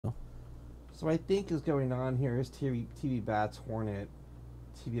So what I think is going on here is TVbats Hornet,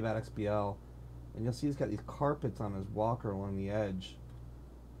 TVbat XBL, and you'll see he's got these carpets on his walker along the edge.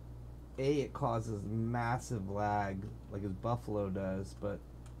 It causes massive lag like his Buffalo does, but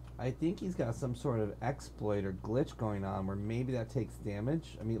I think he's got some sort of exploit or glitch going on where maybe that takes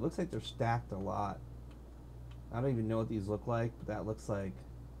damage. I mean, it looks like they're stacked a lot. I don't even know what these look like, but that looks like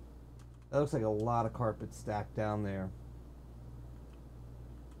a lot of carpet stacked down there.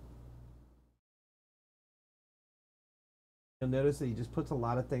 You'll notice that he just puts a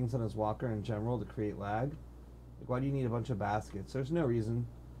lot of things on his walker in general to create lag. Like, why do you need a bunch of baskets? There's no reason.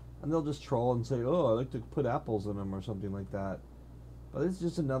 And they'll just troll and say, oh, I like to put apples in them or something like that. But it's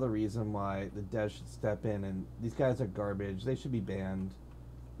just another reason why the devs should step in, and these guys are garbage. They should be banned.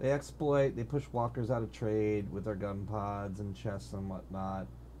 They exploit, they push walkers out of trade with their gun pods and chests and whatnot.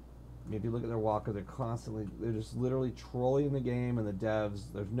 I mean, if you look at their walker, they're just literally trolling the game and the devs.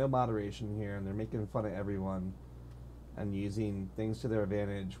 There's no moderation here, and they're making fun of everyone and using things to their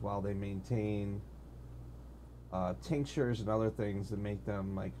advantage while they maintain tinctures and other things that make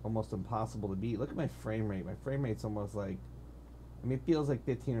them like almost impossible to beat. Look at my frame rate. My frame rate's almost like, I mean, it feels like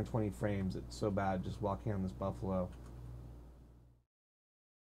 15 or 20 frames. It's so bad just walking on this Buffalo.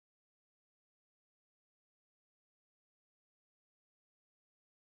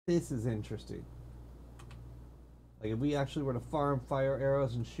 This is interesting. Like, if we actually were to farm fire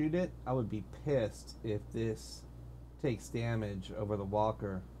arrows and shoot it, I would be pissed if this takes damage over the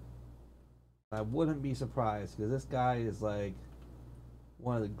walker. I wouldn't be surprised, because this guy is like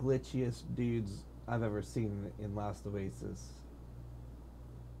one of the glitchiest dudes I've ever seen in Last Oasis.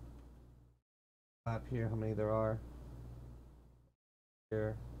 Map here, how many there are.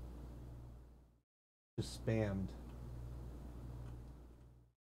 Here. Just spammed.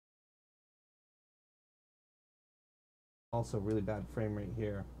 Also really bad frame rate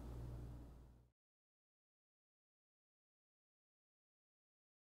here.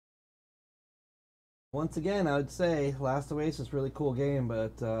 Once again, I would say Last Oasis, really cool game,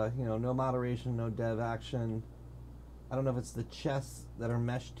 but you know, no moderation, no dev action. I don't know if it's the chests that are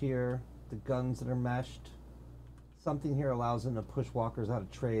meshed here, the guns that are meshed. Something here allows them to push walkers out of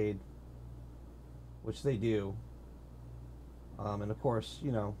trade, which they do. And of course,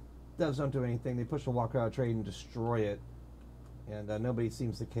 you know, devs don't do anything. They push a walker out of trade and destroy it. And nobody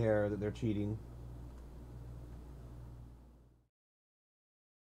seems to care that they're cheating.